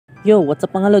Yo, what's up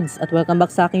mga lods at welcome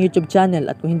back sa aking YouTube channel.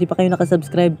 At kung hindi pa kayo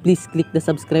nakasubscribe, please click the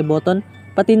subscribe button,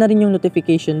 pati na rin yung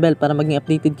notification bell para maging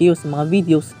updated kayo sa mga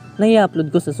videos na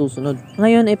i-upload ko sa susunod.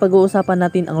 Ngayon ay pag-uusapan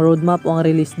natin ang roadmap o ang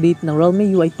release date ng Realme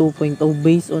UI 2.0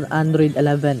 based on Android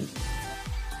 11.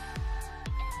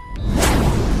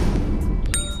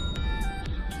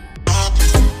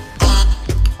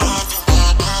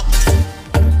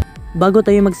 Bago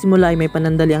tayo magsimula ay may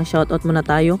panandaliang shoutout muna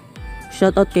tayo.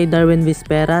 Shoutout kay Darwin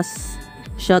Visperas,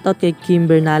 shoutout kay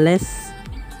Kim Bernales,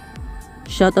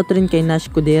 shoutout rin kay Nash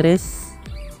Cuderes,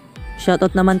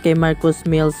 shoutout naman kay Marcos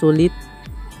Mel Sulit,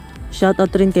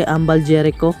 shoutout rin kay Ambal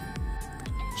Jericho,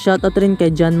 shoutout rin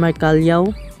kay John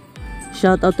Marcalyaw,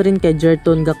 shoutout rin kay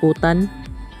Jerton Gakutan,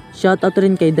 shoutout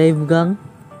rin kay Dave Gang,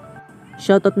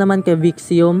 shoutout naman kay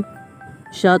Vixium,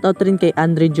 shoutout rin kay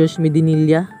Andre Josh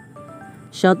Medinilla,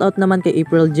 shoutout naman kay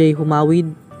April J.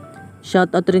 Humawid,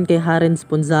 shoutout rin kay Haren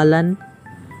Sponzalan,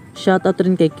 shoutout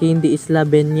rin kay Candy Isla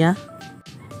Benya,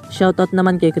 shoutout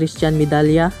naman kay Christian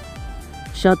Medalya,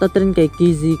 shoutout rin kay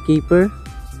Kizzy Keeper,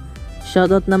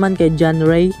 shoutout naman kay John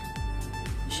Ray,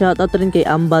 shoutout rin kay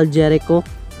Ambal Jericho,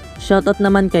 shoutout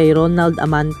naman kay Ronald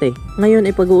Amante. Ngayon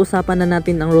ay pag-uusapan na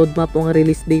natin ang roadmap o ang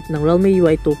release date ng Realme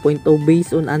UI 2.0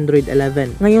 based on Android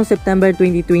 11. Ngayong September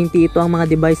 2020, ito ang mga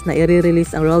device na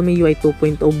i-release ang Realme UI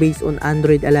 2.0 based on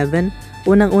Android 11.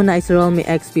 Unang-una ay si Realme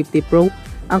X50 Pro.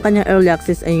 Ang kanyang early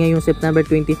access ay ngayong September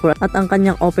 24 at ang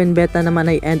kanyang open beta naman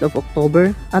ay end of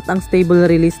October at ang stable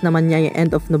release naman niya ay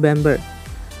end of November.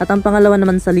 At ang pangalawa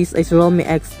naman sa list ay si Realme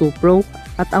X2 Pro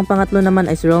at ang pangatlo naman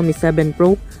ay si Realme 7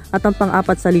 Pro at ang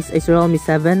pang-apat sa list ay si Realme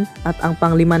 7 at ang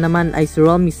pang-lima naman ay si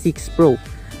Realme 6 Pro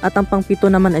at ang pang-pito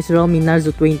naman ay si Realme Narzo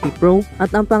 20 Pro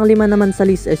at ang pang-lima naman sa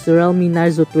list ay si Realme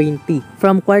Narzo 20.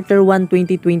 From quarter 1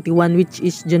 2021 which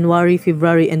is January,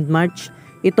 February and March,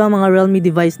 ito ang mga Realme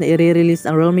device na i-release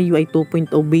ang Realme UI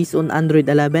 2.0 based on Android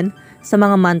 11 sa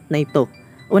mga month na ito.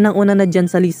 Unang-una na dyan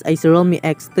sa list ay si Realme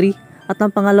X3 at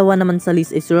ang pangalawa naman sa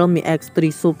list ay si Realme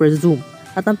X3 Super Zoom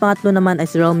at ang pangatlo naman ay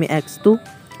si Realme X2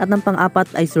 at ang pang-apat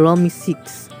ay si Realme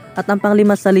 6 at ang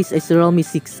pang-lima sa list ay si Realme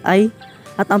 6i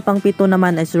at ang pang-pito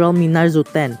naman ay si Realme Narzo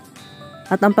 10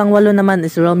 at ang pang-walo naman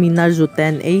ay si Realme Narzo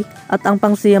 10A at ang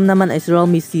pang-siyam naman ay si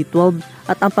Realme C12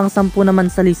 at ang pang-sampu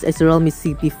naman sa list ay si Realme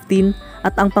C15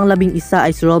 at ang pang-labing isa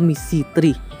ay si Realme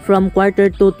C3. From quarter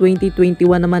 2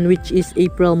 2021 naman which is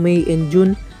April, May and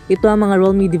June, ito ang mga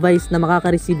Realme device na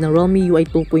makaka-receive ng Realme UI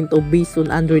 2.0 based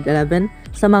on Android 11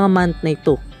 sa mga month na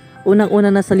ito. Unang-una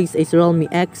na sa list ay si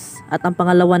Realme X at ang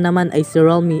pangalawa naman ay si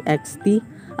Realme XT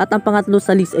at ang pangatlo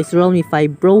sa list ay si Realme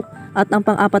 5 Pro at ang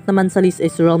pang-apat naman sa list ay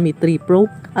si Realme 3 Pro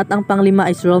at ang pang-lima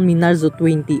ay si Realme Narzo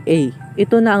 20A.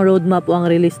 Ito na ang roadmap o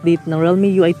ang release date ng Realme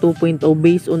UI 2.0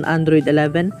 based on Android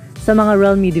 11 sa mga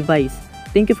Realme device.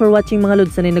 Thank you for watching mga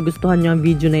lods. Sana'y nagustuhan nyo ang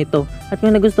video na ito. At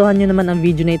kung nagustuhan nyo naman ang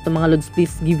video na ito mga lods,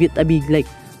 please give it a big like.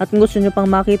 At kung gusto nyo pang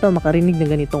makita o makarinig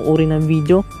ng ganitong uri ng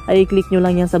video, ay i-click nyo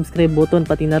lang yung subscribe button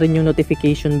pati na rin yung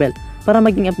notification bell para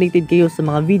maging updated kayo sa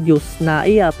mga videos na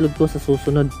i-upload ko sa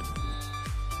susunod.